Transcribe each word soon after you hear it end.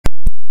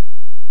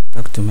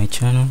Back to my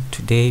channel.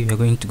 Today we are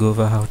going to go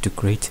over how to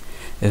create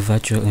a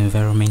virtual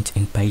environment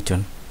in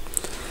Python.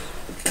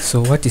 So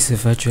what is a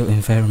virtual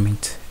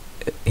environment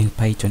in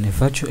Python? A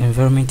virtual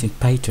environment in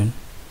Python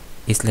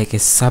is like a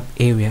sub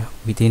area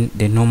within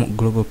the normal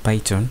global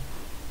Python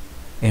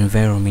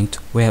environment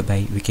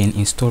whereby we can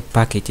install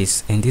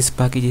packages, and these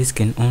packages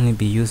can only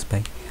be used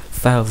by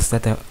files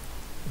that are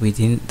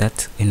within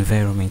that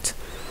environment.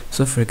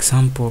 So for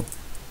example,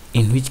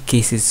 in which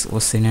cases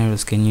or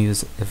scenarios can you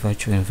use a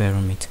virtual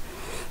environment?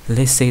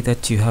 Let's say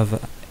that you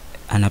have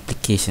an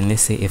application,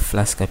 let's say a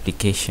Flask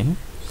application,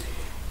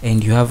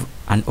 and you have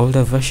an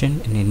older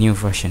version and a new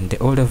version. The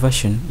older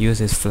version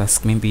uses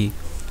Flask maybe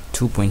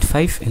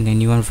 2.5 and the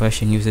newer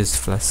version uses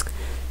Flask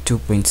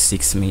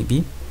 2.6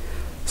 maybe.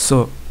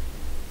 So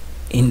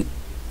in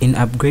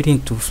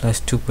upgrading to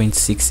Flask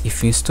 2.6,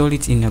 if you install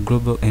it in a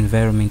global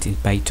environment in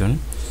Python,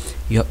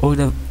 your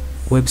older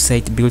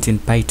website built in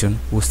Python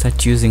will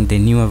start using the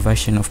newer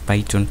version of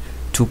Python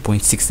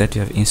 2.6 that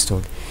you have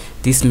installed.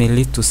 This may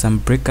lead to some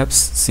breakups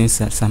since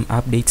some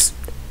updates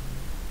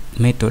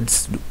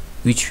methods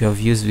which you have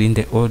used in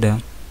the older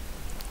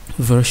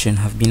version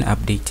have been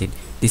updated.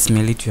 This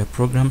may lead to your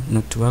program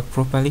not to work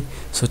properly.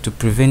 So to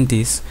prevent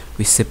this,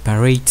 we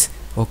separate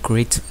or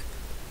create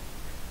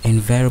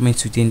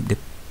environments within the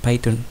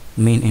Python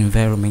main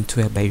environment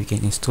whereby you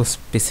can install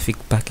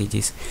specific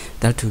packages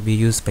that will be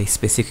used by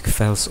specific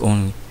files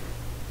only.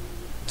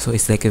 So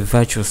it's like a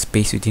virtual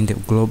space within the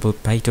global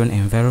Python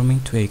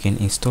environment where you can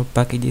install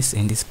packages,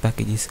 and these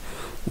packages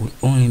will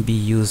only be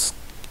used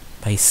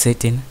by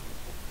certain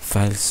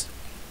files.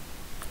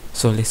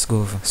 So let's go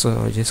over. So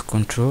I'll just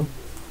control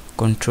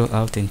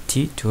Alt and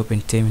T to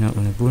open terminal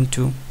on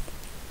Ubuntu.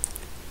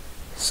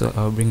 So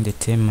I'll bring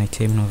my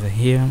terminal over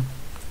here.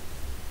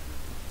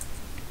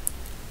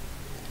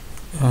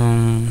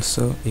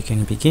 So we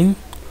can begin.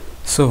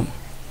 So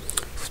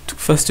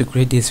first, to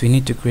create this, we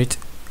need to create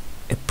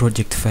a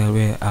project file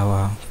where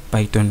our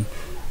Python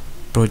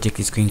project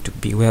is going to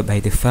be, whereby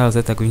the files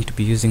that are going to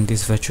be using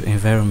this virtual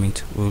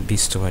environment will be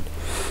stored.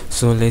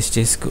 So let's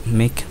just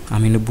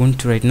I'm in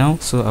Ubuntu right now,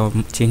 so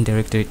I'll change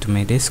directory to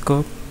my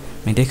desktop,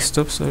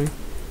 sorry.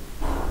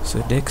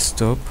 So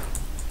desktop,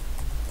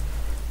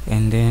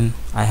 and then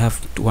I have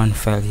one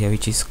file here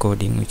which is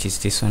coding, which is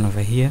this one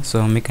over here.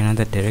 So I'll make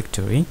another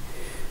directory,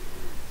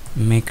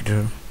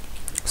 makedir.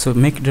 So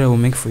makedir will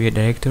make for your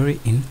directory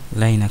in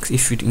Linux.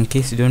 In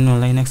case you don't know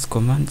Linux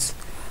commands,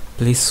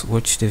 please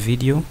watch the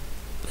video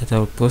that I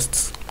will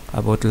post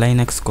about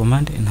Linux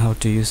command and how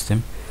to use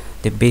them,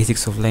 the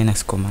basics of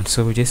Linux command.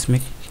 So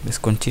let's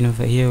continue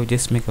over here. We'll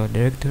just make our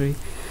directory.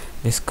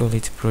 Let's call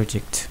it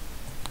project.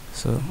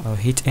 So I'll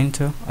hit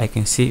enter. I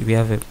can see we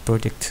have a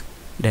project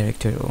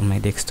directory on my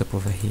desktop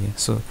over here.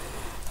 So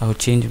I'll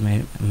change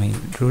my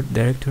root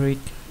directory.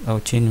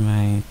 I'll change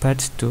my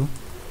path to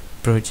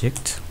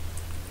project.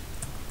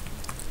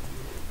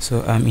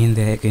 So I'm in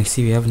there. I can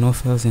see we have no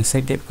files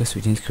inside there because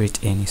we didn't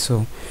create any.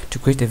 So to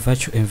create a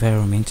virtual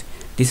environment,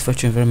 this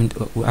virtual environment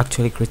will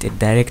actually create a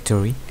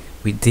directory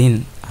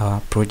within our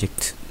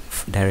project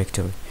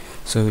directory.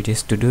 So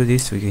just to do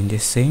this, we can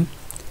just say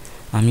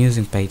I'm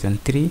using Python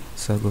 3,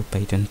 so I'll go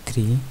Python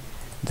 3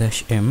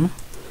 -m.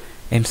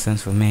 M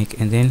stands for make,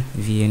 and then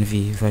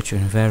venv virtual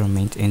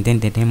environment, and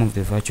then the name of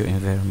the virtual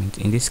environment.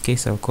 In this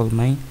case, I'll call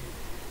my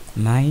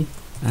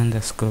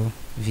underscore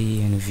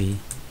venv.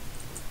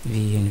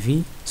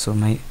 So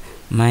my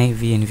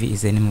venv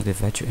is the name of the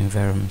virtual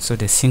environment. So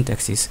the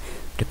syntax is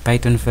the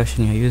Python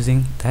version you're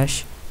using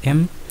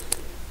 -m,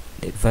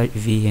 the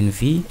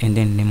venv, and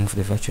then name of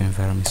the virtual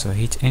environment. So I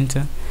hit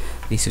enter.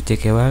 This will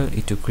take a while.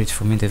 It will create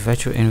for me the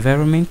virtual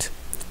environment.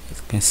 You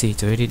can see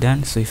it's already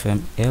done. So if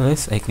I'm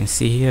ls, I can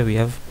see here we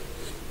have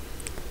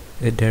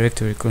a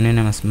directory called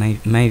as my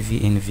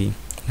venv.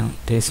 Now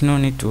there's no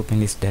need to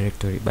open this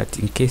directory, but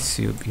in case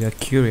you are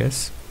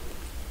curious,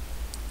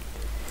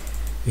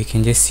 we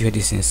can just see what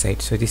is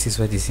inside. So this is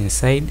what is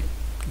inside.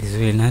 There's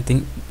really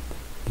nothing.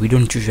 We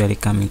don't usually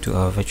come into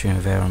our virtual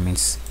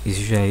environments.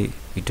 Usually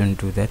we don't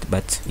do that,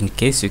 but in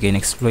case you can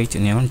exploit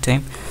in your own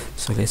time.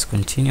 So let's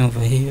continue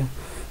over here.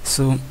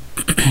 So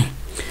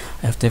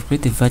after I've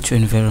created the virtual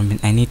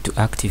environment, I need to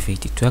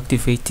activate it. To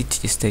activate it,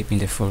 just type in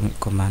the following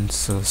command.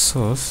 So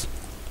source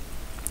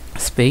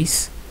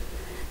space,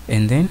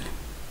 and then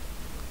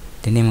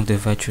the name of the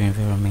virtual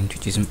environment,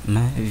 which is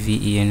my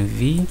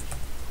venv,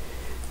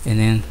 and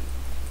then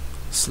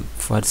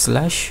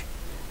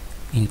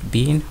 / in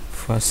bin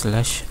 /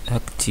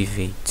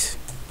 activate,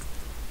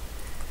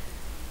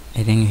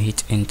 and then you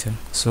hit enter.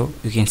 So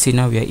you can see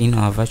now we are in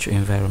our virtual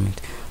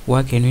environment.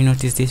 Why can we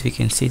notice this? We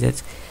can see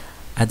that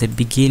at the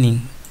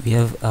beginning we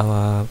have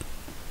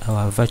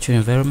our virtual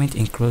environment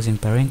enclosed in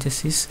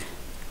parentheses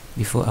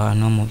before our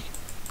normal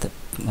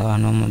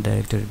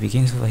directory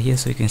begins over here.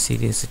 So you can see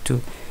there's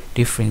two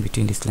different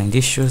between this line.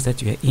 This shows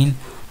that we are in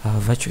our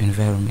virtual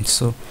environment.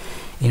 So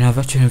in our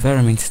virtual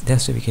environment,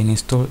 that's where we can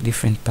install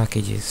different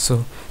packages.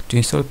 So to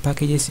install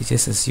packages, it's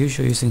just as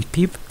usual using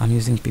pip. I'm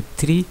using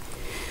pip3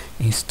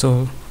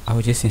 install. I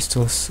will just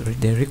install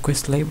the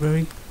request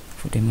library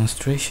for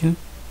demonstration.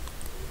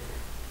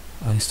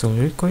 install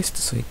request.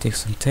 So it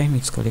takes some time,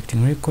 it's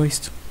collecting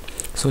request.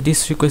 So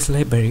this request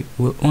library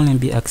will only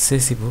be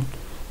accessible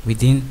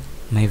within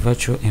my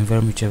virtual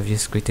environment which I've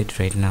just created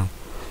right now.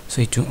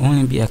 So it will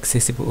only be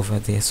accessible over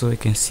there. So you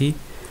can see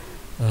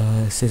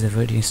it says I've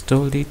already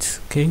installed it.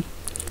 Okay,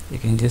 you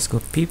can just go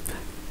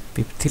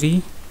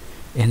pip3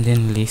 and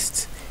then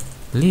list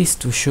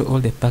to show all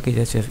the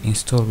packages that you have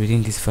installed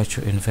within this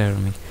virtual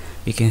environment.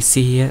 You can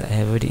see here I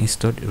have already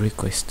installed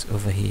request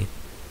over here.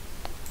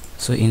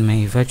 So in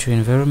my virtual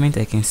environment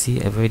I can see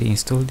I've already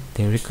installed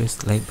the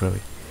request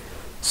library.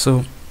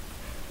 So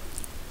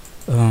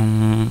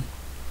one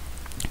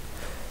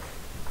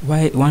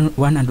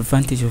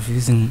advantage of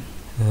using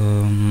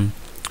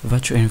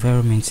virtual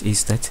environments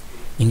is that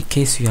in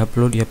case you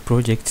upload your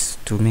projects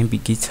to maybe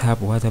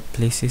GitHub or other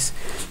places,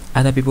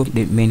 other people,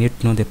 they may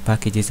not know the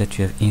packages that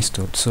you have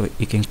installed. So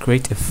you can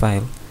create a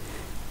file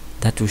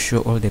that will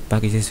show all the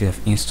packages you have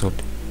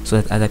installed, so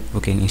that other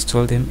people can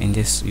install them and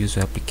just use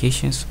your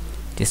applications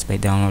just by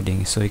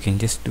downloading. So you can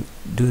just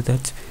do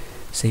that,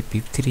 say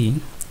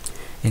pip3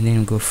 and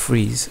then go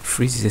freeze.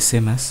 Freeze is the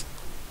same as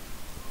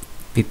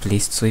pip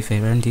list. So if I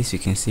run this, you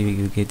can see we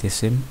will get the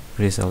same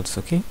results.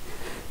 Okay,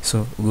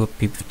 so go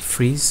pip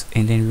freeze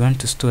and then we want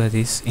to store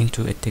this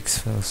into a text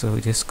file, so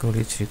we just call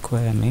it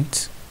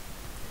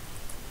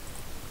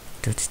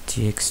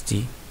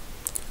requirements.txt.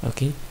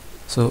 okay,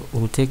 so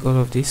we'll take all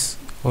of this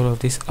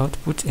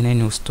output and then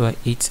we'll store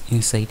it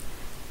inside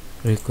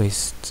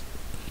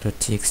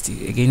request.txt.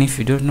 again, if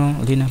you don't know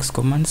Linux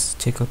commands,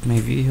 check out my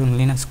video on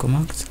Linux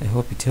commands. I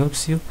hope it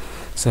helps you.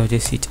 So I'll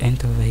just hit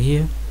enter over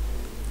here.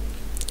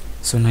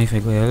 So now if I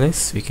go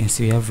ls, we can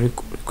see we have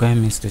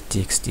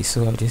requirements.txt.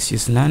 so I'll just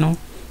use nano.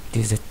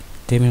 This is the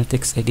terminal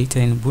text editor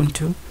in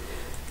Ubuntu.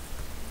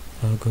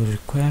 I'll go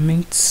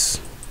requirements,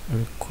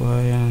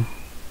 requirements.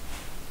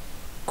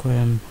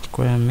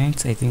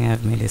 I think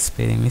I've made a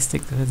spelling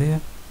mistake over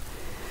there.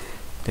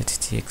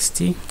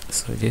 .txt.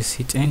 So just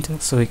hit enter.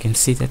 So we can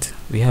see that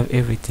we have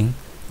everything,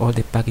 all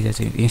the packages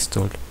that we've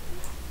installed,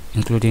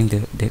 including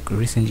the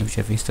recently which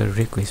have installed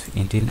request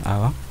within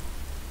our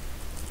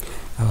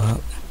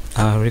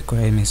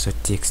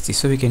requirements.txt.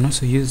 so we can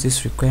also use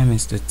this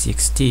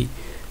requirements.txt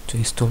to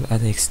install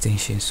other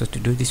extensions. So to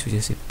do this, we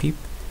just say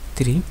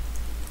pip3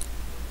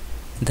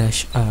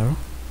 -r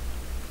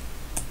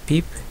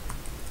pip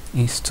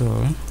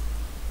install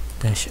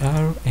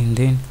 -r and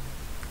then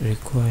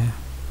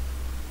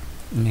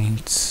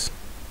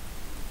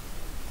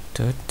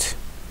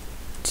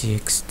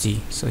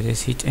requirements.txt. so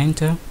just hit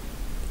enter.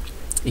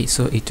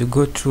 So it will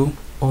go through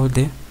all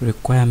the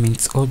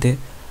requirements, all the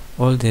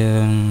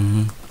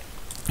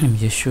let me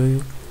just show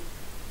you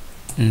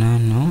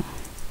nano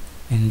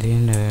and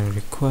then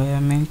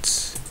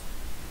requirements.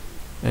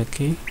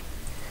 Okay,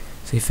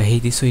 so if I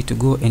hit this, so it will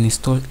go and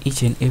install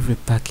each and every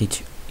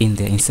package in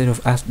there. Instead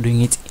of us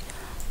doing it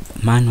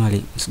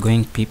manually, it's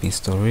going pip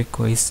install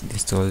request,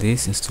 install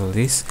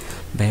this.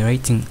 By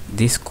writing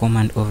this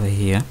command over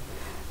here,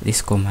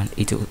 this command,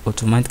 it will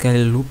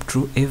automatically loop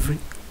through every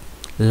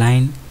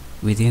line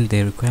within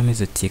the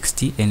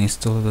requirements.txt and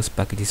install those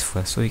packages for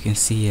us. So you can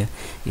see here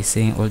it's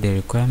saying all the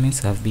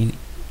requirements have been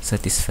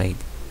satisfied.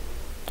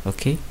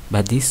 Okay,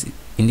 but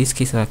in this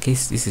case,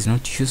 this is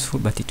not useful,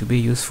 but it will be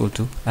useful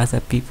to other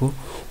people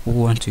who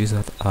want to use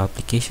our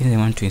application. They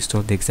want to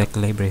install the exact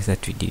libraries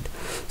that we did.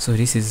 So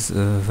this is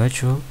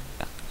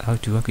how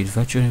to work with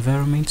virtual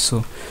environment.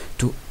 So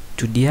to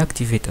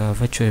deactivate our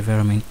virtual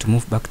environment, to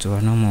move back to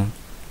our normal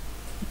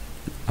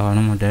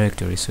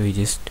directory, so you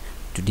just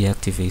to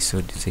deactivate,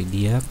 so say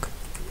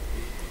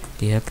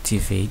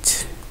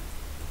deactivate.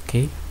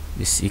 Okay,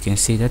 you can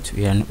see that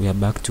we are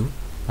back to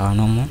our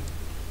normal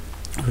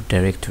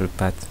directory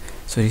path.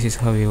 So this is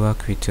how we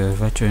work with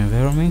virtual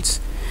environments,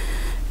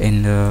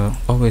 and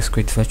always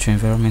create virtual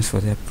environments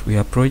for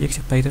your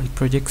Python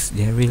projects.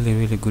 They are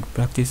really good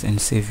practice and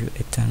save you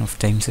a ton of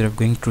time instead of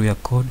going through your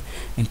code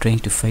and trying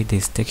to find the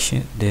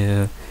extension,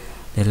 the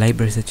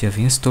libraries that you have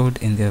installed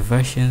and their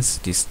versions.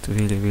 Just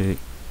really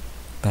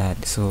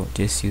bad. So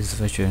just use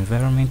virtual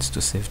environments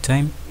to save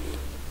time.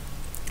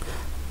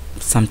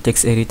 Some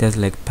text editors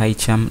like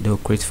PyCharm, they will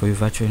create for you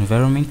virtual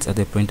environments at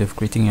the point of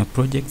creating your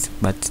project,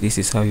 but this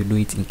is how you do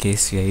it in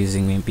case you are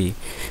using maybe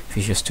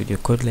Visual Studio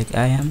Code like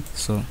I am.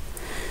 So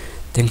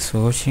thanks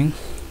for watching.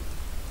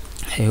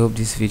 I hope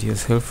this video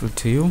is helpful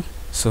to you.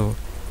 So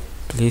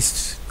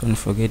please don't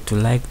forget to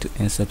like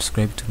and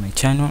subscribe to my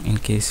channel. In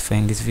case you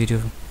find this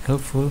video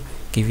helpful,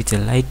 give it a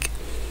like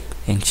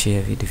and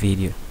share the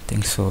video.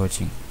 Thanks for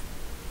watching.